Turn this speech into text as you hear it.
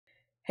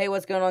Hey,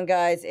 what's going on,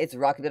 guys? It's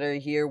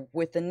Rocket here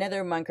with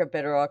another Minecraft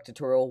Bedrock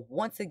tutorial,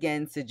 once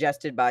again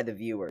suggested by the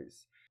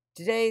viewers.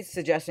 Today's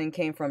suggestion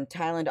came from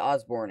Tynan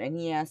Osborne, and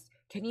he asked,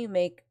 can you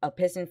make a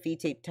Piston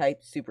Feedtape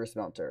type Super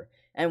Smelter?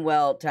 And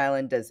well,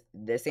 Tynan, does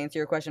this answer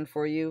your question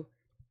for you?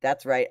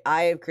 That's right,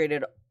 I have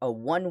created a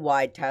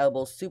one-wide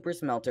tillable Super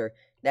Smelter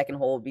that can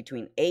hold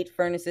between 8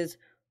 furnaces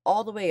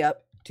all the way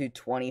up to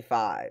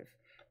 25.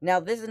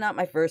 Now, this is not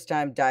my first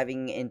time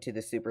diving into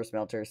the Super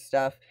Smelter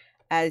stuff.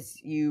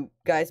 As you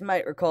guys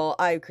might recall,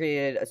 I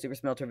created a Super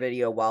Smelter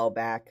video a while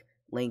back.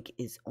 Link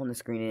is on the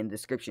screen in the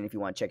description if you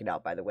want to check it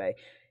out, by the way.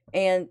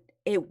 And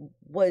it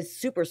was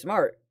super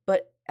smart,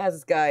 but as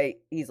this guy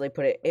easily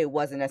put it, it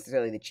wasn't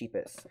necessarily the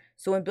cheapest.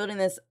 So when building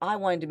this, I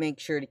wanted to make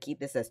sure to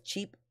keep this as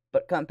cheap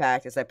but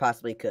compact as I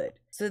possibly could.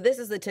 So this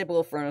is the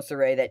typical furnace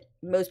array that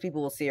most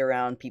people will see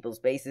around people's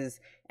bases,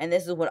 and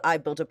this is what I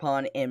built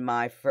upon in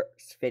my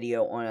first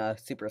video on a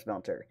Super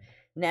Smelter.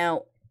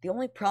 Now, the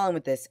only problem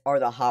with this are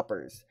the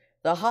hoppers.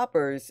 The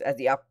hoppers, as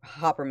the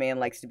hopper man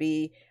likes to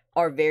be,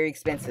 are very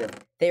expensive.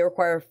 They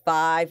require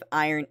 5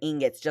 iron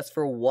ingots just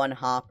for one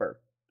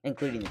hopper,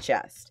 including the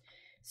chest.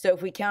 So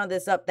if we count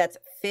this up, that's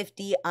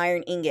 50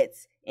 iron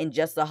ingots in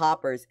just the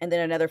hoppers, and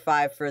then another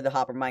 5 for the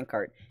hopper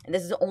minecart. And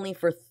this is only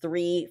for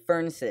 3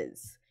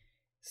 furnaces.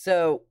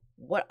 So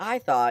what I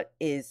thought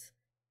is,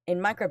 in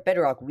Minecraft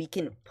Bedrock, we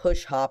can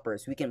push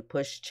hoppers, we can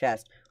push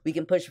chests, we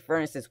can push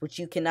furnaces, which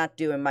you cannot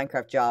do in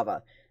Minecraft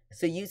Java.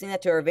 So using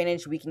that to our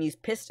advantage, we can use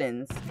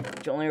pistons,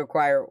 which only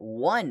require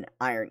 1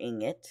 iron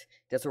ingot.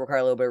 Does require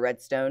a little bit of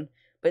redstone,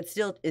 but it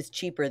still is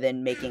cheaper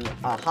than making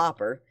a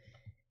hopper.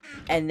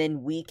 And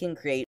then we can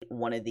create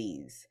one of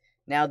these.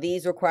 Now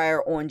these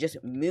require on just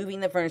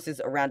moving the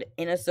furnaces around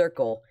in a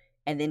circle,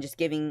 and then just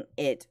giving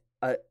it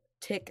a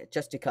tick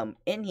just to come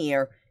in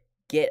here,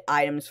 get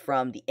items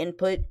from the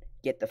input,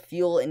 get the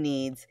fuel it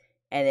needs,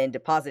 and then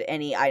deposit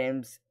any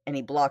items,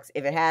 any blocks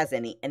if it has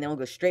any, and then we'll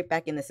go straight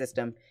back in the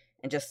system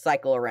and just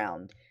cycle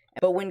around.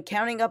 But when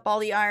counting up all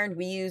the iron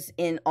we use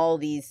in all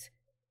these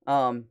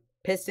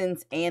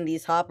pistons and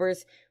these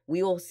hoppers,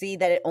 we will see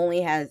that it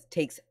only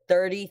takes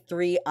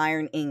 33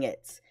 iron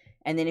ingots.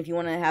 And then if you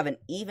want to have an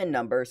even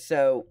number,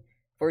 so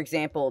for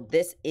example,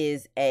 this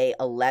is a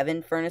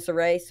 11 furnace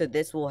array, so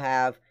this will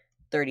have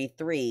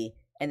 33.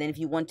 And then if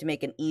you want to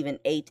make an even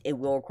 8, it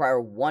will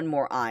require 1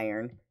 more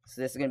iron.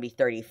 So this is going to be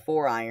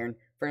 34 iron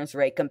furnace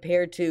array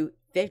compared to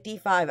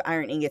 55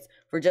 iron ingots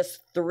for just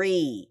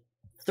 3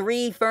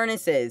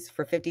 furnaces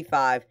for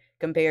 55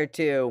 compared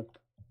to,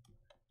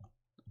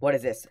 what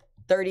is this,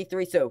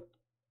 33. So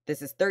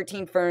this is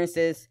 13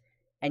 furnaces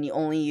and you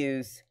only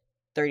use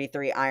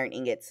 33 iron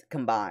ingots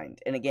combined.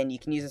 And again, you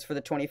can use this for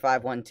the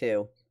 25 one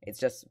too. It's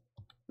just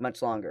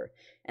much longer.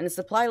 And the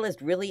supply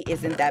list really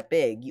isn't that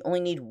big. You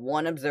only need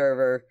 1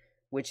 observer,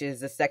 which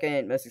is the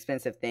second most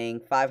expensive thing,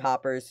 5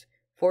 hoppers,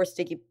 4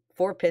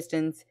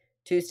 pistons,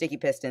 2 sticky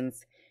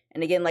pistons.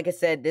 And again, like I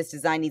said, this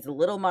design needs a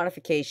little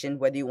modification,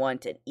 whether you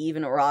want an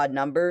even or odd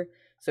number.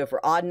 So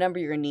for odd number,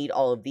 you're going to need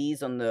all of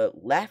these on the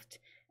left.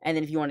 And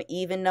then if you want an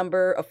even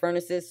number of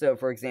furnaces, so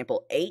for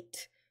example,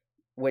 8,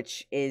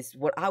 which is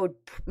what I would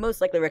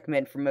most likely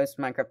recommend for most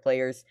Minecraft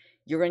players,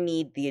 you're going to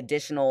need the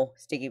additional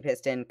sticky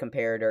piston,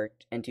 comparator,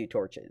 and 2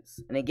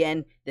 torches. And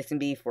again, this can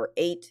be for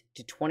 8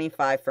 to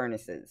 25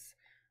 furnaces.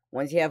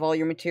 Once you have all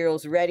your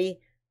materials ready,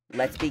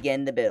 let's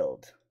begin the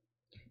build.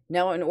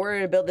 Now, in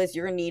order to build this,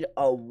 you're going to need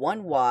a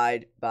 1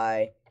 wide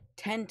by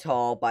 10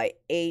 tall by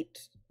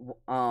 8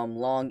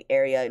 long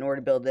area in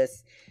order to build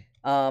this.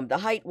 The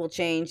height will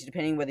change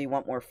depending whether you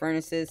want more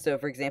furnaces. So,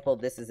 for example,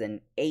 this is an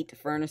 8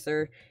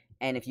 furnacer,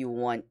 and if you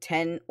want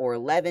 10 or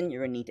 11,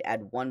 you're going to need to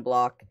add 1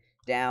 block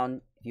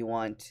down. If you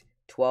want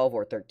 12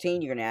 or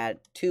 13, you're going to add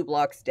 2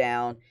 blocks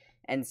down,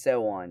 and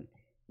so on.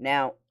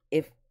 Now,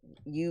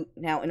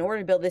 in order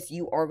to build this,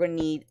 you are going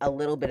to need a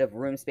little bit of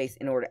room space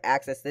in order to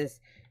access this.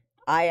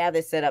 I have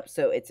this set up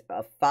so it's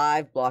a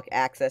 5 block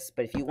access,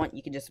 but if you want,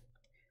 you can just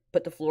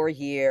put the floor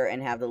here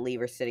and have the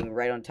lever sitting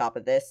right on top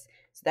of this.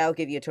 So that will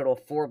give you a total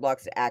of 4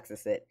 blocks to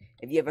access it.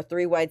 If you have a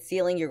 3 wide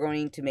ceiling, you're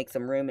going to make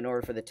some room in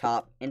order for the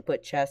top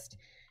input chest.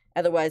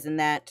 Otherwise than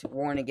that,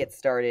 we're going to get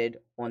started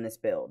on this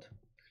build.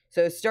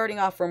 So starting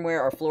off from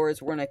where our floor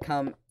is, we're going to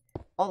come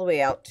all the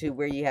way out to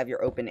where you have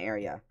your open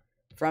area.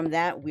 From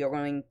that, we are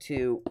going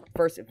to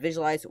first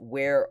visualize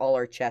where all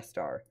our chests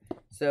are.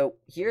 So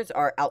here's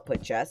our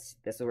output chest.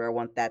 This is where I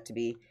want that to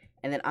be.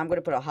 And then I'm going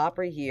to put a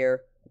hopper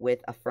here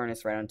with a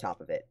furnace right on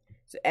top of it.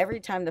 So every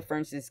time the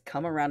furnaces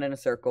come around in a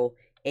circle,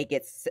 it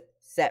gets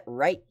set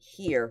right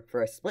here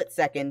for a split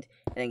second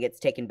and then gets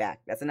taken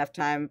back. That's enough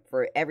time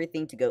for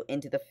everything to go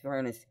into the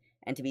furnace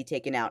and to be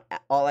taken out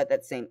all at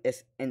that same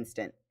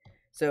instant.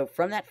 So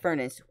from that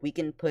furnace, we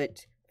can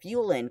put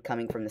fuel in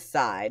coming from the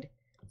side.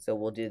 So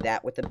we'll do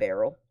that with the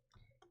barrel.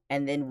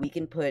 And then we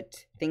can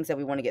put things that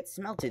we want to get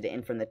smelted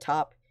in from the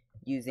top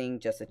using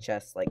just a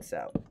chest like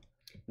so.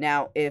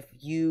 Now, if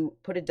you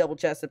put a double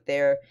chest up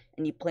there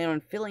and you plan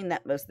on filling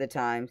that most of the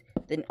time,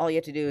 then all you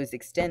have to do is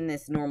extend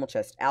this normal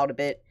chest out a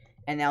bit,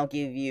 and that'll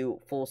give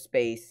you full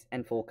space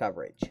and full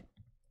coverage.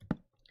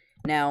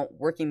 Now,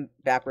 working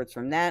backwards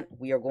from that,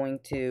 we are going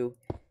to,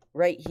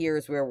 right here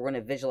is where we're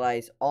going to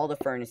visualize all the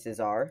furnaces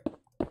are.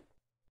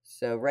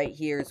 So right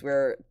here is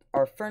where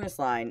our furnace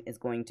line is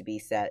going to be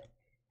set.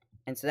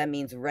 And so that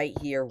means right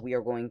here we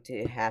are going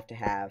to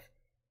have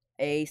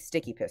a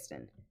sticky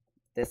piston.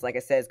 This, like I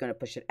said, is going to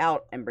push it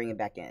out and bring it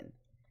back in.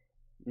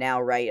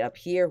 Now right up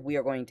here we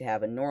are going to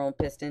have a normal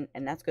piston,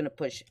 and that's going to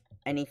push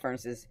any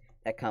furnaces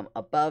that come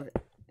above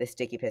the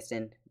sticky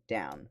piston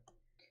down.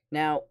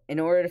 Now, in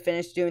order to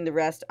finish doing the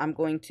rest, I'm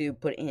going to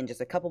put in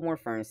just a couple more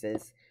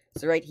furnaces.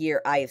 So right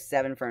here, I have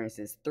 7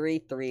 furnaces, 3,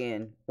 3,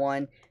 and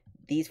 1.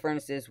 These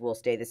furnaces will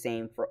stay the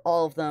same for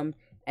all of them,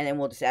 and then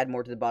we'll just add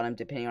more to the bottom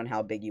depending on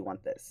how big you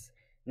want this.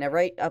 Now,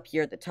 right up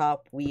here at the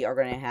top, we are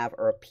going to have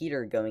a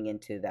repeater going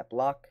into that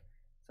block.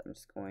 So I'm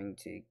just going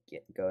to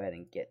go ahead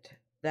and get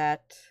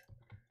that.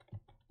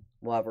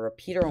 We'll have a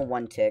repeater on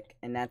 1 tick,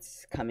 and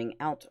that's coming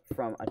out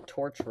from a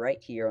torch right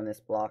here on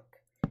this block.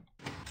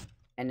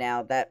 And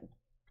now that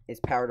is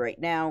powered right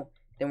now.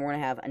 Then we're going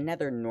to have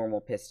another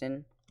normal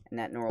piston, and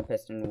that normal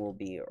piston will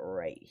be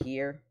right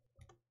here,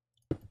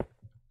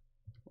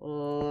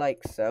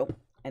 like so.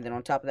 And then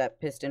on top of that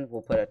piston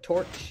we'll put a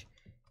torch.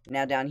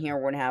 Now down here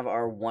we're going to have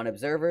our 1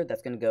 observer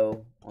that's going to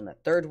go on the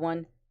 3rd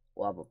one.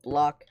 We'll have a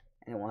block,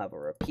 and then we'll have a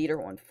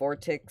repeater on 4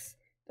 ticks.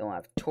 Then we'll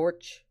have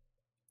torch,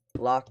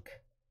 block,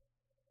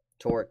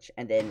 torch,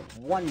 and then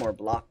 1 more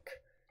block,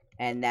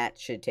 and that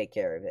should take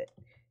care of it.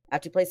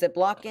 After you place that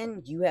block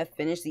in, you have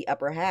finished the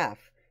upper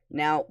half.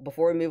 Now,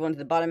 before we move on to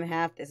the bottom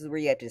half, this is where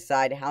you have to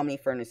decide how many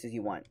furnaces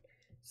you want.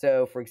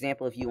 So, for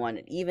example, if you want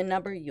an even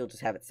number, you'll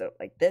just have it set up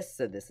like this,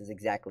 so this is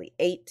exactly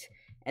 8.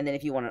 And then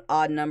if you want an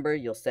odd number,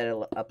 you'll set it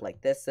up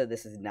like this, so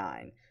this is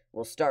 9.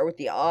 We'll start with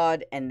the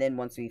odd, and then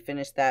once we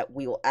finish that,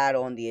 we will add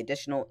on the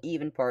additional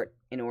even part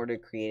in order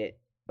to create it,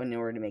 in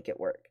order to make it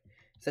work.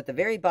 So at the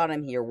very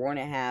bottom here, we're going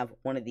to have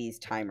one of these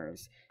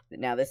timers.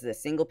 Now, this is a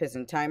single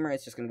piston timer.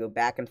 It's just going to go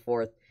back and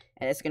forth,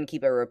 and it's going to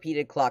keep a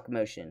repeated clock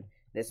motion.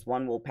 This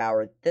one will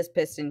power this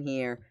piston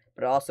here,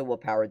 but it also will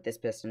power this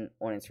piston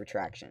on its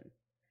retraction.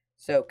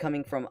 So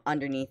coming from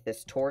underneath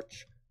this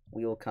torch,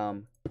 we will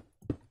come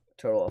a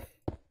total of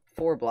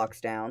 4 blocks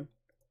down.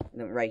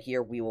 And then right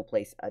here, we will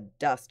place a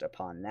dust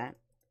upon that.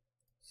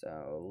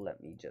 So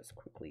let me just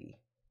quickly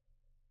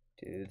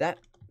do that.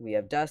 We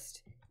have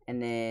dust,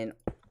 and then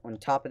on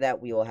top of that,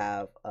 we will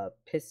have a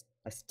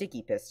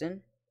sticky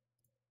piston,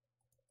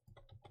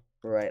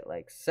 right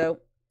like so.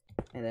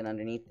 And then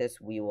underneath this,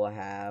 we will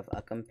have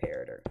a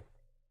comparator.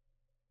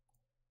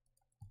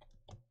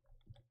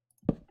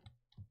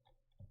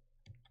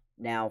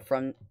 Now,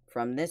 from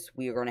this,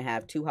 we are going to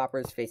have 2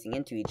 hoppers facing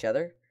into each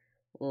other,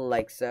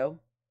 like so.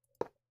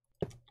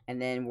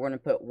 And then we're going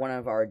to put one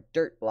of our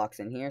dirt blocks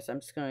in here. So I'm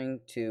just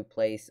going to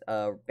place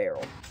a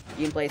barrel.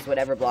 You can place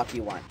whatever block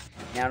you want.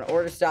 Now, in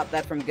order to stop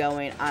that from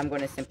going, I'm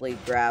going to simply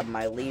grab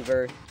my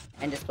lever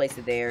and just place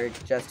it there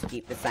just to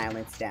keep the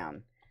silence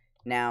down.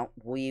 Now,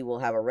 we will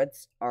have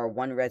our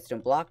 1 redstone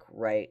block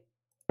right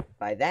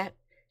by that.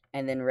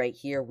 And then right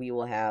here, we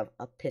will have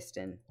a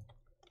piston.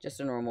 Just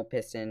a normal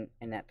piston,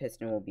 and that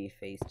piston will be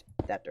faced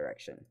that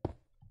direction.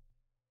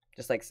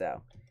 Just like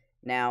so.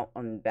 Now,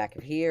 on the back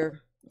of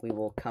here, we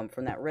will come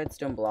from that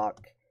redstone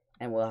block,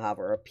 and we'll have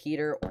a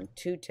repeater on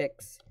 2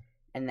 ticks,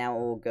 and now it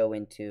will go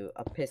into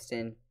a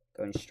piston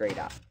going straight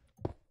up.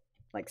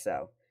 Like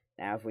so.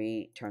 Now, if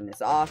we turn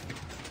this off,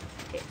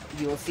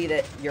 you will see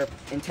that your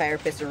entire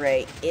piston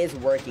array is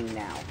working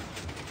now.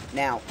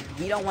 Now,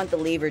 we don't want the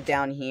lever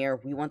down here,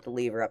 we want the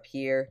lever up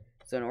here.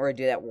 So in order to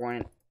do that, we're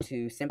going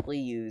to simply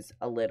use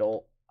a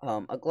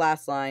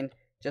glass line,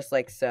 just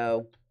like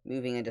so,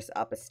 moving it just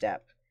up a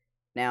step.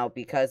 Now,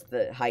 because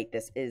the height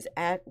this is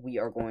at, we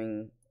are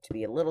going to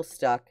be a little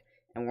stuck,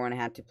 and we're going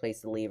to have to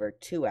place the lever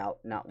 2 out,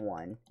 not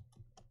 1.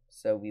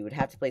 So we would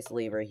have to place the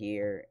lever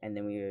here, and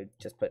then we would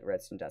just put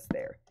redstone dust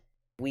there.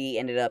 We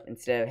ended up,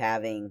 instead of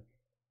having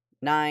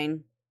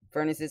 9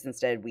 furnaces,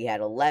 instead we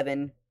had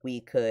 11. We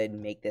could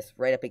make this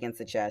right up against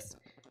the chest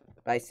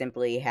by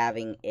simply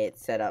having it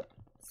set up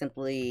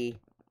simply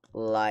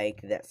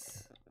like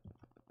this.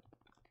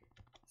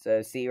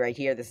 So see right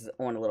here, this is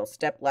on a little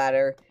step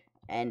ladder,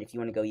 and if you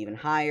want to go even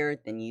higher,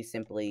 then you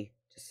simply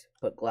just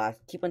put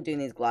keep on doing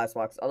these glass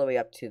blocks all the way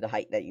up to the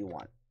height that you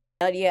want.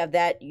 Now that you have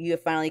that, you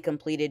have finally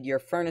completed your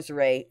furnace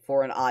array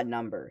for an odd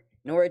number.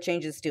 In order to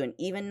change this to an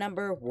even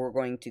number, we're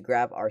going to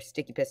grab our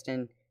sticky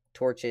piston,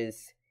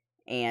 torches,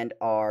 and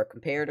our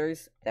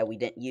comparators that we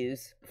didn't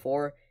use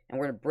before, and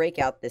we're going to break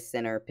out this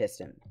center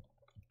piston.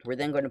 We're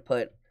then going to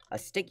put a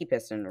sticky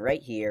piston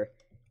right here,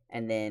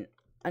 and then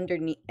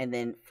underneath, and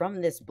then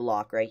from this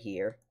block right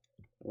here,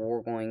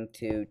 we're going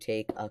to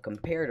take a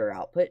comparator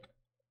output,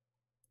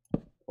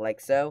 like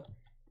so,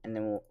 and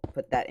then we'll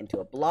put that into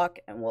a block,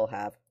 and we'll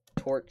have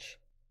torch,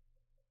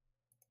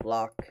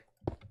 block,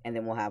 and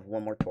then we'll have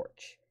 1 more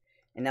torch.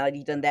 And now that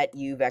you've done that,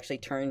 you've actually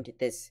turned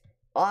this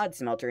odd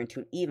smelter into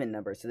an even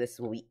number, so this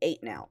will be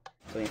 8 now.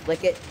 So when you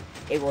flick it,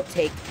 it will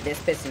take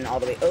this piston all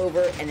the way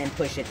over and then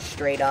push it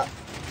straight up,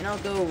 and it'll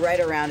go right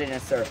around in a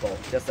circle,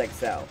 just like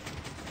so.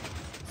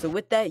 So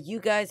with that,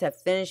 you guys have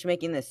finished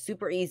making this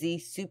super easy,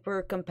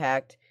 super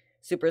compact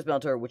super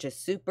smelter, which is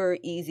super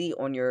easy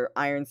on your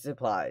iron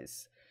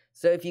supplies.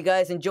 So if you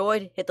guys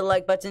enjoyed, hit the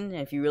like button,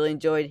 and if you really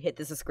enjoyed, hit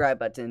the subscribe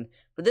button.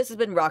 But this has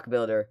been Rock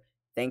Builder.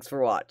 Thanks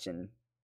for watching.